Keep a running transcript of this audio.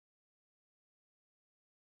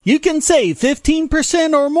You can save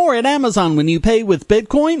 15% or more at Amazon when you pay with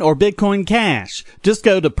Bitcoin or Bitcoin Cash. Just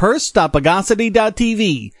go to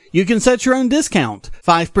purse.bogosity.tv. You can set your own discount.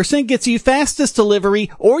 5% gets you fastest delivery,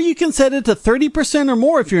 or you can set it to 30% or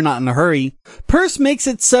more if you're not in a hurry. Purse makes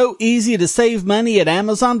it so easy to save money at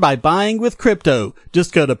Amazon by buying with crypto.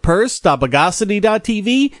 Just go to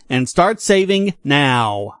purse.bogosity.tv and start saving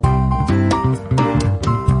now.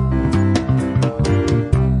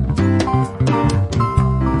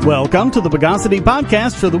 Welcome to the Bogosity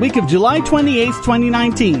Podcast for the week of July 28th,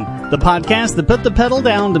 2019. The podcast that put the pedal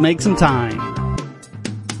down to make some time.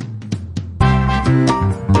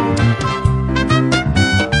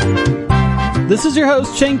 This is your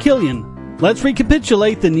host, Shane Killian. Let's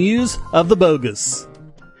recapitulate the news of the bogus.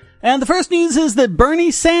 And the first news is that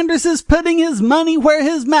Bernie Sanders is putting his money where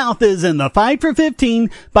his mouth is in the fight for 15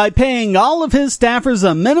 by paying all of his staffers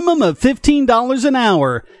a minimum of $15 an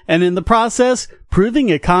hour, and in the process, proving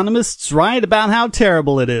economists right about how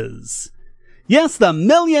terrible it is. Yes, the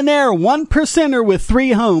millionaire 1%er with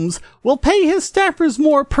 3 homes will pay his staffers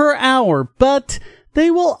more per hour, but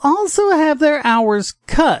they will also have their hours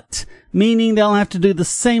cut, meaning they'll have to do the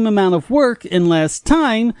same amount of work in less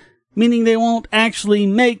time, meaning they won't actually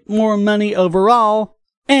make more money overall,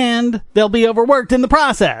 and they'll be overworked in the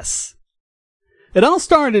process. It all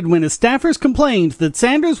started when his staffers complained that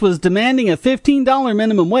Sanders was demanding a $15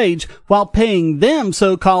 minimum wage while paying them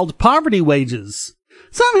so-called poverty wages.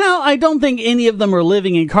 Somehow, I don't think any of them are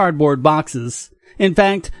living in cardboard boxes. In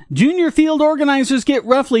fact, junior field organizers get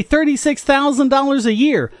roughly $36,000 a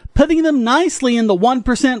year, putting them nicely in the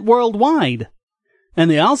 1% worldwide.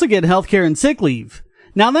 And they also get healthcare and sick leave.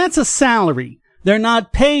 Now that's a salary. They're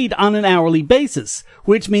not paid on an hourly basis,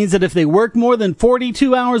 which means that if they work more than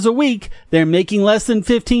 42 hours a week, they're making less than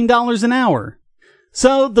 $15 an hour.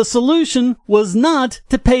 So the solution was not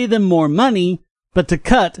to pay them more money, but to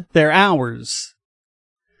cut their hours.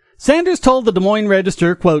 Sanders told the Des Moines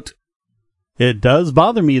Register, quote, "It does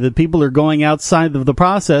bother me that people are going outside of the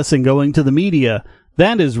process and going to the media.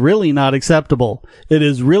 That is really not acceptable. It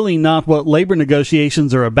is really not what labor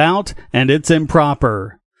negotiations are about, and it's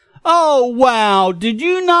improper." Oh, wow. Did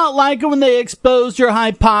you not like it when they exposed your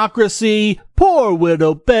hypocrisy? Poor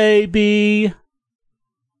widow baby.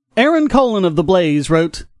 Aaron Colin of The Blaze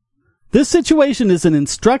wrote, "This situation is an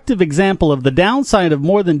instructive example of the downside of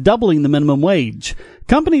more than doubling the minimum wage.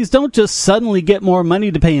 Companies don't just suddenly get more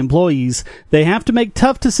money to pay employees. They have to make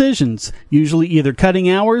tough decisions, usually either cutting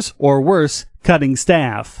hours or worse, cutting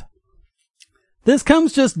staff." This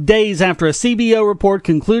comes just days after a CBO report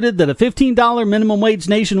concluded that a $15 minimum wage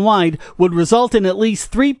nationwide would result in at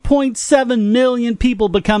least 3.7 million people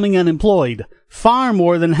becoming unemployed, far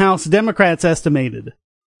more than House Democrats estimated.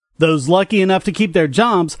 Those lucky enough to keep their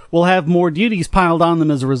jobs will have more duties piled on them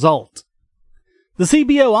as a result. The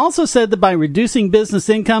CBO also said that by reducing business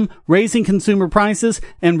income, raising consumer prices,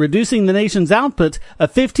 and reducing the nation's output, a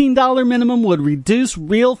 $15 minimum would reduce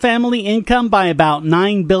real family income by about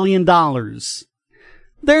 $9 billion.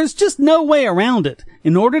 There's just no way around it.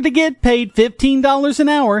 In order to get paid $15 an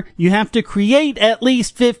hour, you have to create at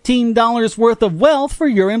least $15 worth of wealth for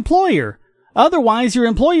your employer. Otherwise, your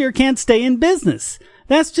employer can't stay in business.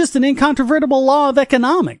 That's just an incontrovertible law of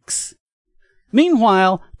economics.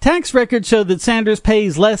 Meanwhile, tax records show that Sanders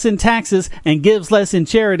pays less in taxes and gives less in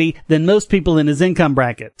charity than most people in his income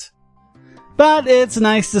bracket. But it's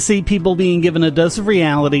nice to see people being given a dose of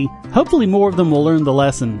reality. Hopefully more of them will learn the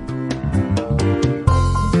lesson.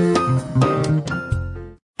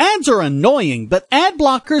 Ads are annoying, but ad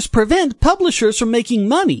blockers prevent publishers from making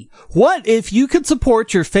money. What if you could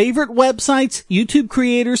support your favorite websites, YouTube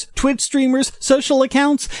creators, Twitch streamers, social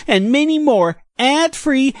accounts, and many more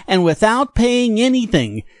ad-free and without paying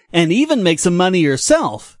anything, and even make some money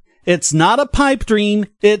yourself? It's not a pipe dream,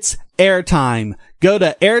 it's airtime. Go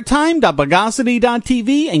to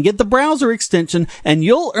airtime.bogosity.tv and get the browser extension, and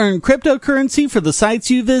you'll earn cryptocurrency for the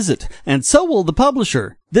sites you visit, and so will the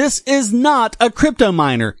publisher. This is not a crypto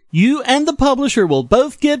miner. You and the publisher will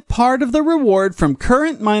both get part of the reward from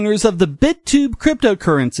current miners of the BitTube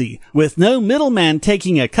cryptocurrency, with no middleman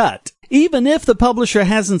taking a cut. Even if the publisher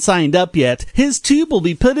hasn't signed up yet, his tube will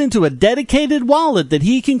be put into a dedicated wallet that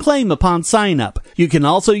he can claim upon sign up. You can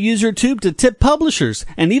also use your tube to tip publishers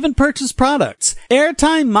and even purchase products.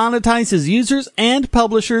 Airtime monetizes users and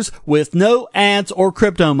publishers with no ads or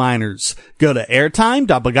crypto miners. Go to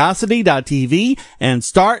airtime.bogosity.tv and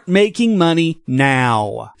start making money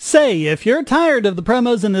now. Say, if you're tired of the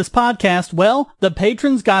promos in this podcast, well, the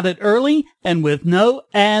patrons got it early and with no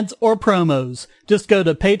ads or promos. Just go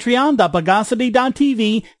to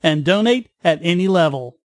patreon.bogosity.tv and donate at any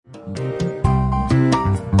level.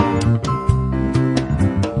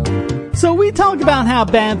 We talk about how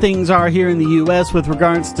bad things are here in the U.S. with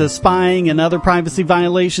regards to spying and other privacy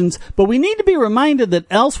violations, but we need to be reminded that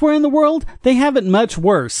elsewhere in the world, they have it much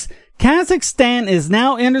worse. Kazakhstan is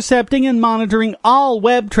now intercepting and monitoring all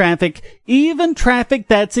web traffic, even traffic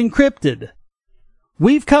that's encrypted.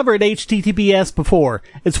 We've covered HTTPS before.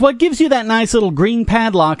 It's what gives you that nice little green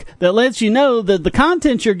padlock that lets you know that the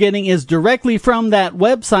content you're getting is directly from that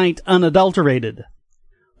website unadulterated.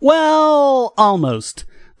 Well, almost.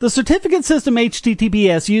 The certificate system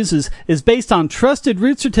HTTPS uses is based on trusted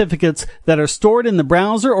root certificates that are stored in the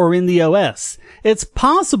browser or in the OS. It's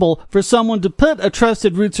possible for someone to put a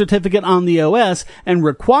trusted root certificate on the OS and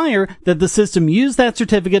require that the system use that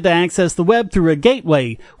certificate to access the web through a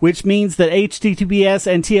gateway, which means that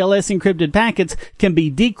HTTPS and TLS encrypted packets can be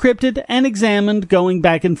decrypted and examined going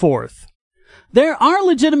back and forth. There are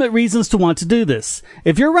legitimate reasons to want to do this.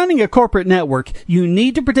 If you're running a corporate network, you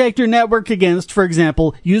need to protect your network against, for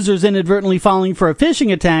example, users inadvertently falling for a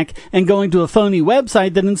phishing attack and going to a phony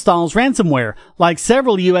website that installs ransomware, like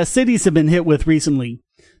several U.S. cities have been hit with recently.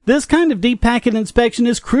 This kind of deep packet inspection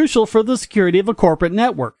is crucial for the security of a corporate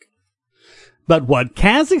network. But what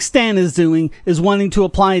Kazakhstan is doing is wanting to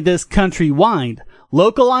apply this countrywide.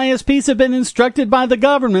 Local ISPs have been instructed by the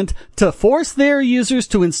government to force their users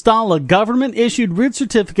to install a government-issued root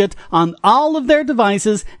certificate on all of their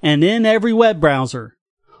devices and in every web browser.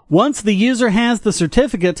 Once the user has the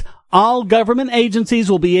certificate, all government agencies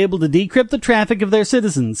will be able to decrypt the traffic of their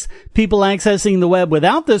citizens. People accessing the web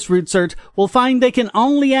without this root cert will find they can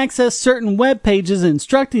only access certain web pages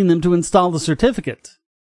instructing them to install the certificate.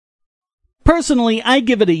 Personally, I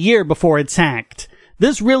give it a year before it's hacked.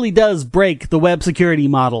 This really does break the web security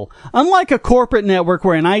model. Unlike a corporate network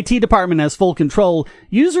where an IT department has full control,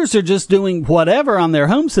 users are just doing whatever on their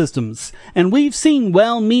home systems. And we've seen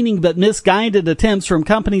well-meaning but misguided attempts from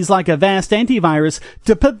companies like Avast Antivirus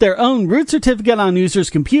to put their own root certificate on users'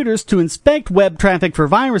 computers to inspect web traffic for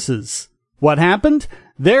viruses. What happened?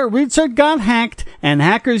 Their root cert got hacked, and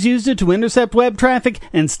hackers used it to intercept web traffic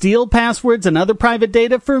and steal passwords and other private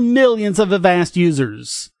data for millions of Avast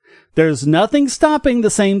users. There's nothing stopping the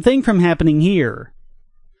same thing from happening here.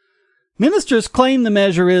 Ministers claim the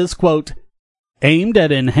measure is, quote, aimed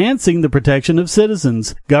at enhancing the protection of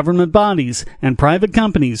citizens, government bodies, and private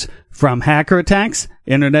companies from hacker attacks,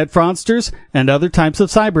 internet fraudsters, and other types of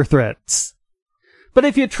cyber threats. But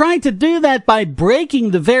if you try to do that by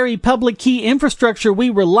breaking the very public key infrastructure we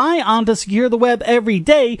rely on to secure the web every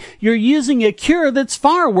day, you're using a cure that's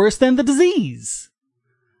far worse than the disease.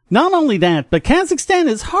 Not only that, but Kazakhstan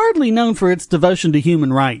is hardly known for its devotion to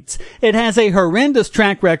human rights. It has a horrendous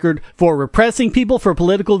track record for repressing people for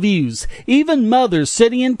political views, even mothers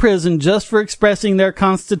sitting in prison just for expressing their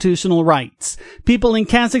constitutional rights. People in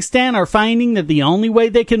Kazakhstan are finding that the only way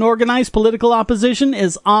they can organize political opposition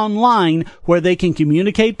is online, where they can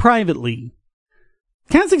communicate privately.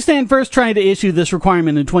 Kazakhstan first tried to issue this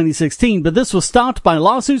requirement in 2016, but this was stopped by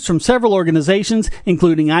lawsuits from several organizations,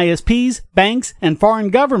 including ISPs, banks, and foreign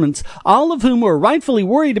governments, all of whom were rightfully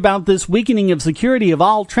worried about this weakening of security of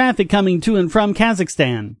all traffic coming to and from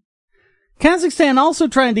Kazakhstan. Kazakhstan also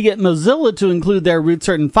tried to get Mozilla to include their root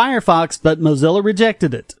cert in Firefox, but Mozilla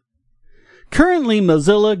rejected it. Currently,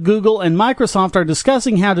 Mozilla, Google, and Microsoft are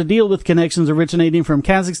discussing how to deal with connections originating from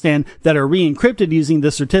Kazakhstan that are re-encrypted using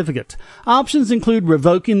this certificate. Options include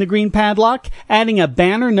revoking the green padlock, adding a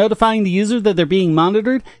banner notifying the user that they're being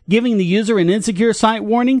monitored, giving the user an insecure site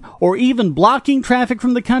warning, or even blocking traffic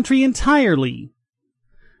from the country entirely.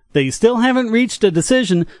 They still haven't reached a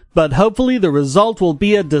decision, but hopefully the result will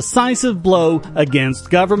be a decisive blow against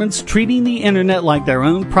governments treating the internet like their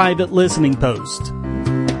own private listening post.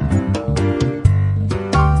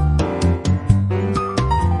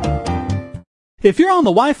 If you're on the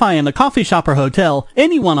Wi-Fi in a coffee shop or hotel,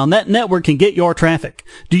 anyone on that network can get your traffic.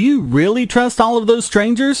 Do you really trust all of those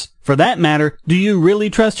strangers? For that matter, do you really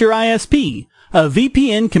trust your ISP? A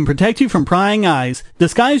VPN can protect you from prying eyes,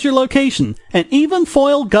 disguise your location, and even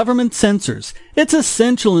foil government censors. It's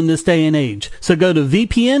essential in this day and age, so go to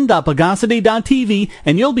vpn.bogosity.tv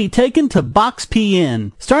and you'll be taken to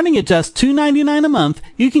BoxPN. Starting at just $2.99 a month,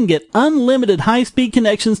 you can get unlimited high-speed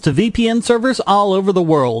connections to VPN servers all over the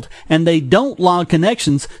world, and they don't log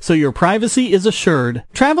connections, so your privacy is assured.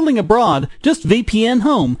 Traveling abroad, just VPN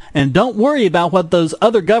home, and don't worry about what those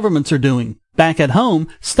other governments are doing. Back at home,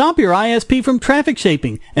 stop your ISP from traffic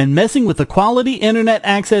shaping and messing with the quality internet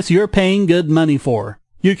access you're paying good money for.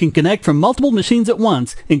 You can connect from multiple machines at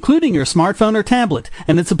once, including your smartphone or tablet,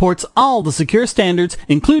 and it supports all the secure standards,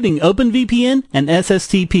 including OpenVPN and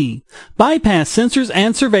SSTP. Bypass censors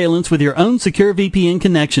and surveillance with your own secure VPN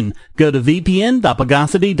connection. Go to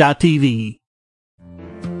vpn.bogosity.tv.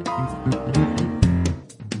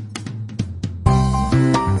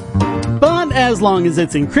 And as long as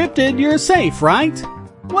it's encrypted, you're safe, right?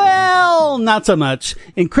 Well, not so much.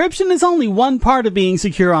 Encryption is only one part of being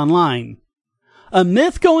secure online. A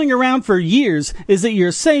myth going around for years is that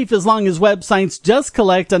you're safe as long as websites just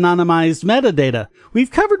collect anonymized metadata.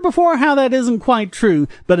 We've covered before how that isn't quite true,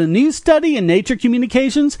 but a new study in Nature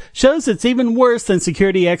Communications shows it's even worse than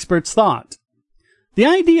security experts thought. The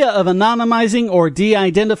idea of anonymizing or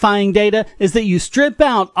de-identifying data is that you strip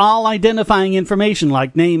out all identifying information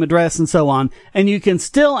like name, address, and so on, and you can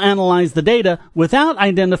still analyze the data without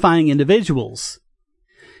identifying individuals.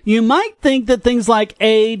 You might think that things like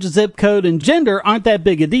age, zip code, and gender aren't that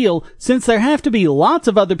big a deal, since there have to be lots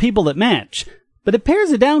of other people that match. But it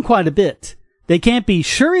pares it down quite a bit. They can't be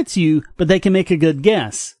sure it's you, but they can make a good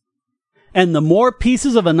guess. And the more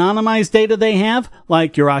pieces of anonymized data they have,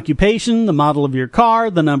 like your occupation, the model of your car,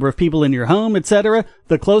 the number of people in your home, etc.,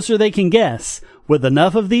 the closer they can guess. With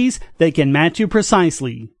enough of these, they can match you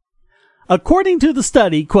precisely. According to the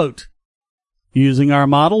study, quote, using our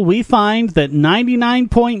model, we find that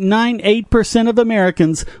 99.98% of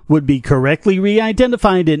Americans would be correctly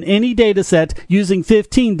re-identified in any dataset using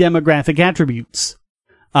 15 demographic attributes.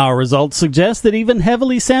 Our results suggest that even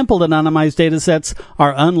heavily sampled anonymized datasets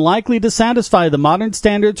are unlikely to satisfy the modern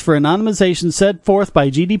standards for anonymization set forth by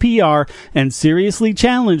GDPR and seriously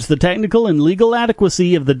challenge the technical and legal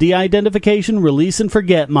adequacy of the de-identification release and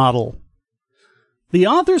forget model. The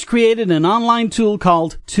authors created an online tool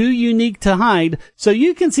called Too Unique to Hide so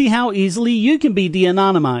you can see how easily you can be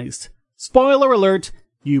de-anonymized. Spoiler alert,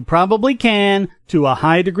 you probably can, to a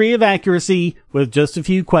high degree of accuracy, with just a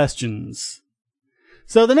few questions.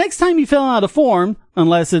 So the next time you fill out a form,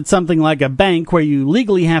 unless it's something like a bank where you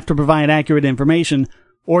legally have to provide accurate information,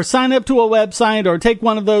 or sign up to a website or take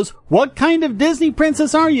one of those "What kind of Disney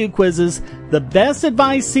princess are you?" quizzes, the best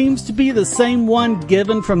advice seems to be the same one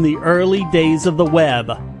given from the early days of the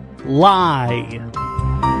web. Lie.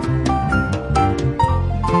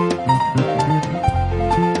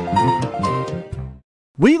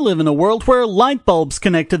 We live in a world where light bulbs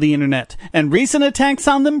connect to the internet, and recent attacks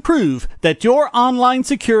on them prove that your online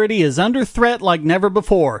security is under threat like never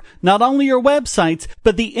before. Not only your websites,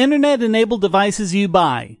 but the internet-enabled devices you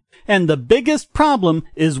buy. And the biggest problem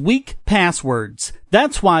is weak passwords.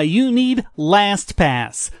 That's why you need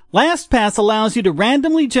LastPass. LastPass allows you to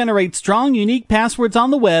randomly generate strong, unique passwords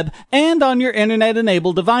on the web and on your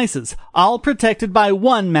internet-enabled devices, all protected by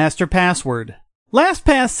one master password.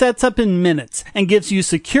 LastPass sets up in minutes and gives you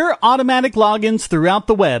secure automatic logins throughout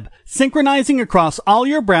the web, synchronizing across all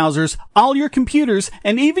your browsers, all your computers,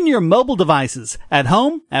 and even your mobile devices, at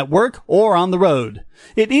home, at work, or on the road.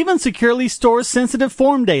 It even securely stores sensitive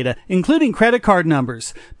form data, including credit card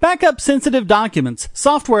numbers, backup sensitive documents,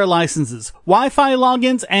 software licenses, Wi-Fi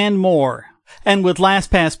logins, and more. And with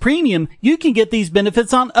LastPass Premium, you can get these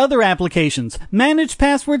benefits on other applications, manage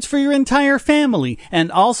passwords for your entire family,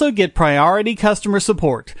 and also get priority customer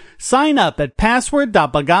support. Sign up at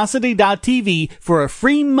password.bogosity.tv for a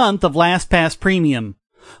free month of LastPass Premium.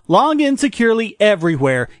 Log in securely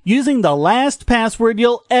everywhere using the last password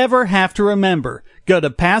you'll ever have to remember. Go to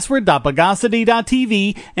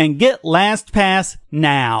password.bogosity.tv and get LastPass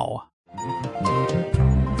now.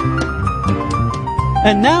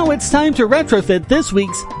 And now it's time to retrofit this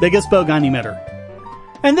week's biggest bogon emitter.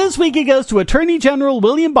 And this week it goes to Attorney General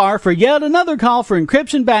William Barr for yet another call for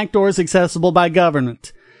encryption backdoors accessible by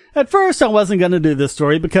government. At first I wasn't going to do this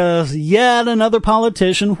story because yet another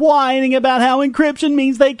politician whining about how encryption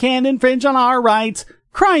means they can't infringe on our rights.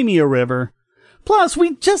 Cry me a river. Plus,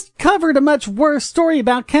 we just covered a much worse story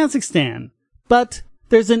about Kazakhstan. But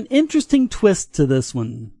there's an interesting twist to this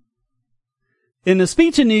one. In a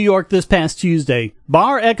speech in New York this past Tuesday,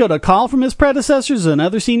 Barr echoed a call from his predecessors and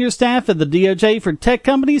other senior staff at the DOJ for tech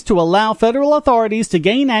companies to allow federal authorities to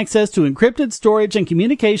gain access to encrypted storage and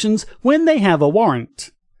communications when they have a warrant.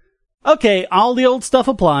 Okay, all the old stuff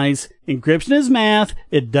applies. Encryption is math.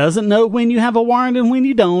 It doesn't know when you have a warrant and when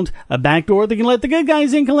you don't. A backdoor that can let the good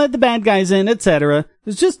guys in can let the bad guys in, etc.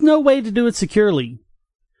 There's just no way to do it securely.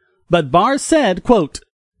 But Barr said, quote,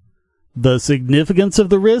 "The significance of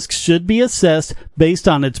the risk should be assessed based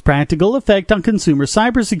on its practical effect on consumer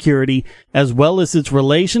cybersecurity, as well as its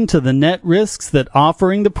relation to the net risks that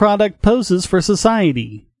offering the product poses for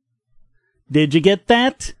society." Did you get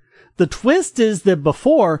that? The twist is that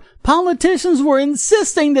before, politicians were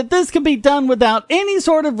insisting that this could be done without any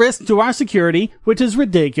sort of risk to our security, which is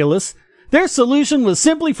ridiculous. Their solution was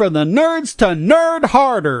simply for the nerds to nerd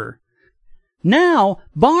harder. Now,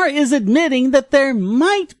 Barr is admitting that there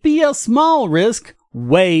might be a small risk,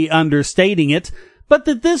 way understating it, but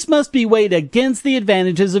that this must be weighed against the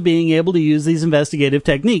advantages of being able to use these investigative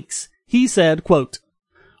techniques. He said, quote,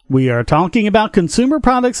 We are talking about consumer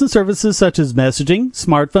products and services such as messaging,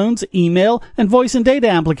 smartphones, email, and voice and data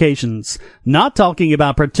applications. Not talking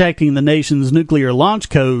about protecting the nation's nuclear launch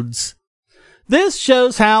codes. This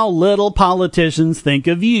shows how little politicians think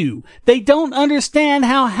of you. They don't understand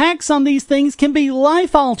how hacks on these things can be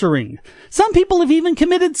life-altering. Some people have even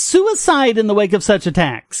committed suicide in the wake of such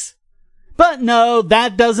attacks. But no,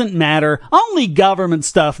 that doesn't matter. Only government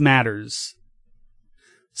stuff matters.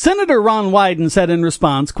 Senator Ron Wyden said in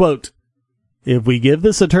response, quote, "If we give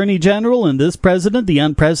this Attorney General and this President the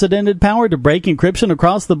unprecedented power to break encryption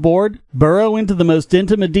across the board, burrow into the most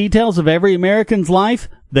intimate details of every American's life,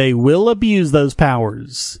 they will abuse those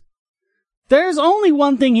powers." There's only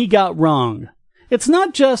one thing he got wrong. It's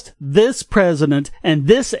not just this president and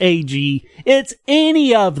this AG, it's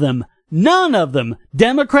any of them. None of them,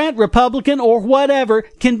 Democrat, Republican, or whatever,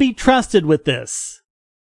 can be trusted with this.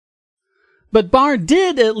 But Barr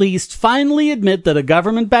did at least finally admit that a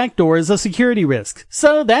government backdoor is a security risk.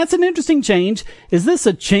 So that's an interesting change. Is this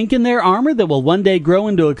a chink in their armor that will one day grow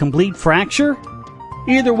into a complete fracture?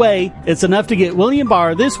 Either way, it's enough to get William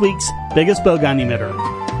Barr this week's biggest bogon emitter.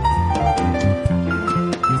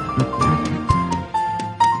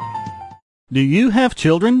 Do you have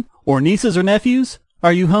children or nieces or nephews?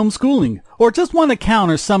 Are you homeschooling or just want to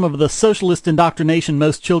counter some of the socialist indoctrination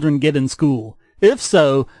most children get in school? If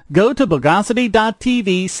so, go to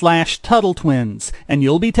bogosity.tv/TuttleTwins, and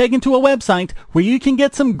you'll be taken to a website where you can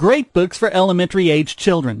get some great books for elementary-aged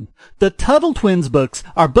children. The Tuttle Twins books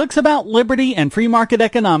are books about liberty and free market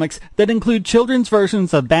economics that include children's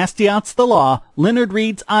versions of Bastiat's The Law, Leonard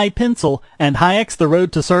Read's I, Pencil, and Hayek's The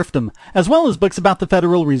Road to Serfdom, as well as books about the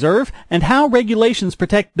Federal Reserve and how regulations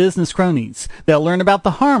protect business cronies. They'll learn about the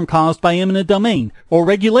harm caused by eminent domain, or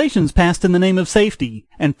regulations passed in the name of safety,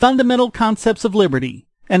 and fundamental concepts of liberty.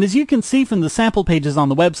 And as you can see from the sample pages on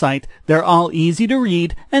the website, they're all easy to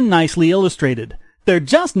read and nicely illustrated. They're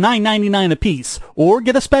just $9.99 a piece, or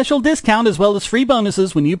get a special discount as well as free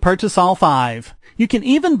bonuses when you purchase all 5. You can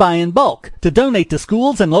even buy in bulk to donate to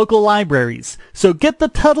schools and local libraries. So get the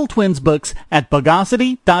Tuttle Twins books at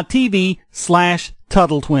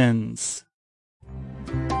bogosity.tv/TuttleTwins.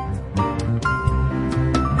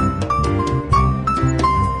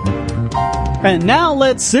 And now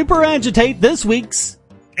let's super agitate this week's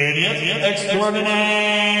Idiot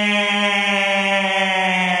Extraordinaire.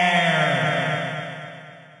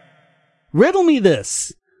 Riddle me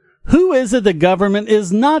this. Who is it the government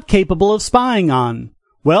is not capable of spying on?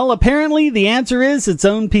 Well, apparently the answer is its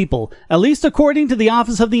own people, at least according to the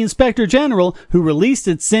Office of the Inspector General, who released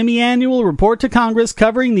its semi-annual report to Congress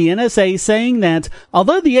covering the NSA, saying that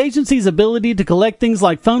although the agency's ability to collect things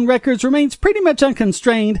like phone records remains pretty much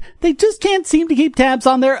unconstrained, they just can't seem to keep tabs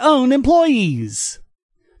on their own employees.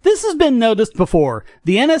 This has been noticed before.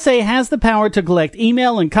 The NSA has the power to collect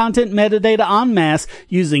email and content metadata en masse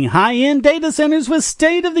using high-end data centers with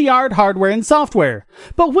state-of-the-art hardware and software.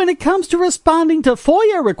 But when it comes to responding to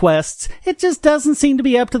FOIA requests, it just doesn't seem to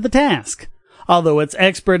be up to the task. Although it's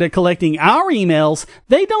expert at collecting our emails,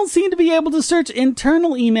 they don't seem to be able to search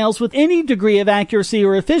internal emails with any degree of accuracy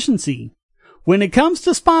or efficiency. When it comes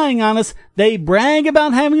to spying on us, they brag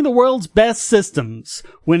about having the world's best systems.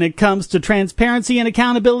 When it comes to transparency and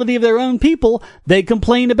accountability of their own people, they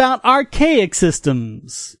complain about archaic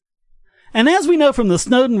systems. And as we know from the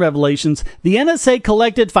Snowden revelations, the NSA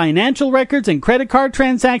collected financial records and credit card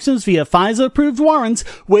transactions via FISA-approved warrants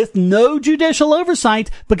with no judicial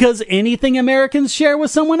oversight, because anything Americans share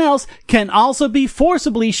with someone else can also be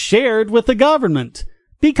forcibly shared with the government.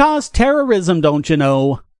 Because terrorism, don't you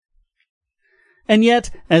know? And yet,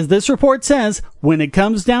 as this report says, when it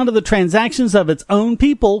comes down to the transactions of its own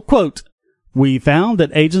people, quote, "We found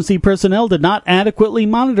that agency personnel did not adequately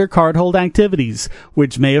monitor cardhold activities,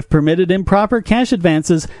 which may have permitted improper cash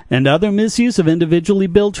advances and other misuse of individually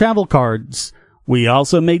billed travel cards. We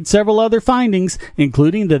also made several other findings,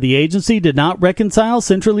 including that the agency did not reconcile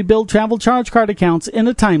centrally billed travel charge card accounts in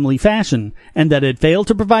a timely fashion, and that it failed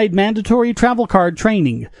to provide mandatory travel card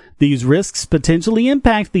training. These risks potentially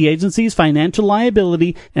impact the agency's financial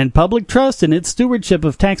liability and public trust in its stewardship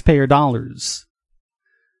of taxpayer dollars."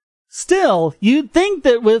 Still, you'd think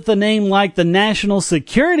that with a name like the National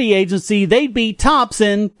Security Agency, they'd be tops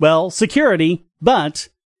in, well, security, but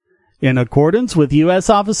in accordance with U.S.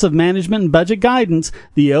 Office of Management and Budget guidance,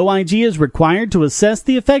 the OIG is required to assess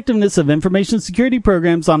the effectiveness of information security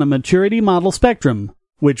programs on a maturity model spectrum,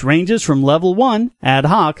 which ranges from level 1, ad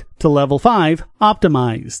hoc, to level 5,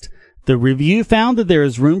 optimized. The review found that there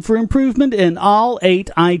is room for improvement in all 8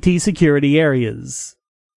 IT security areas.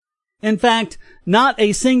 In fact, not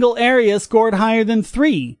a single area scored higher than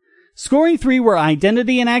 3. Scoring 3 were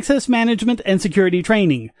identity and access management and security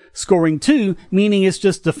training. Scoring 2, meaning it's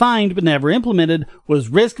just defined but never implemented, was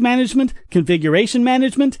risk management, configuration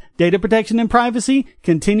management, data protection and privacy,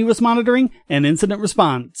 continuous monitoring, and incident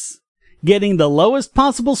response. Getting the lowest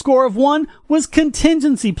possible score of 1 was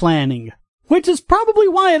contingency planning, which is probably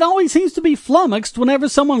why it always seems to be flummoxed whenever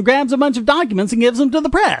someone grabs a bunch of documents and gives them to the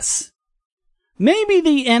press. Maybe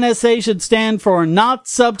the NSA should stand for not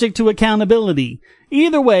subject to accountability.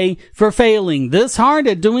 Either way, for failing this hard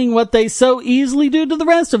at doing what they so easily do to the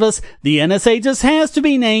rest of us, the NSA just has to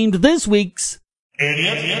be named this week's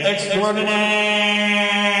Idiot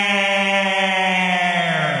Extraordinaire.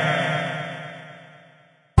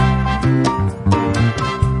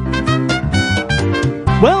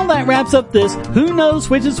 Well, that wraps up this Who Knows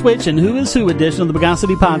Which is Which and Who is Who edition of the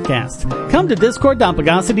Bogosity podcast. Come to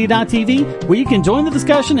discord.bogosity.tv where you can join the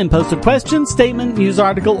discussion and post a question, statement, news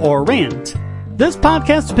article, or rant. This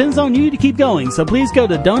podcast depends on you to keep going, so please go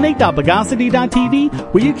to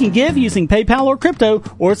donate.bogosity.tv where you can give using PayPal or crypto,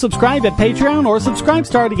 or subscribe at Patreon or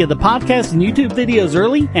Subscribestar to get the podcast and YouTube videos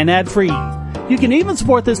early and ad-free. You can even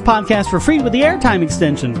support this podcast for free with the airtime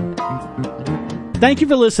extension. Thank you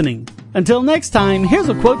for listening. Until next time, here's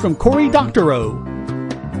a quote from Cory Doctorow.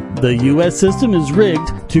 The U.S. system is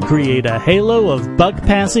rigged to create a halo of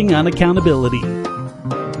buck-passing unaccountability.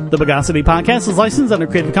 The Bogosity podcast is licensed under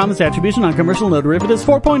Creative Commons Attribution Non-Commercial No Derivatives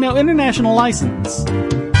 4.0 International License.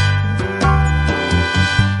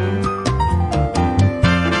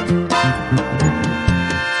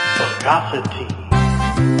 Bogosity.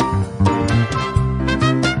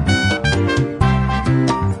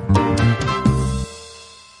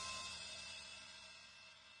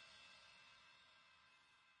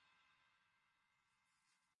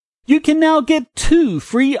 You can now get 2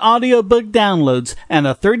 free audiobook downloads and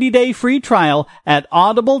a 30-day free trial at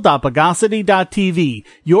audible.bogosity.tv.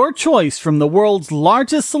 Your choice from the world's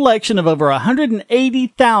largest selection of over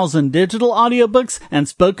 180,000 digital audiobooks and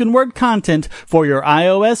spoken word content for your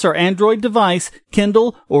iOS or Android device,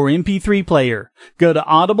 Kindle, or MP3 player. Go to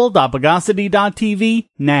audible.bogosity.tv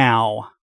now.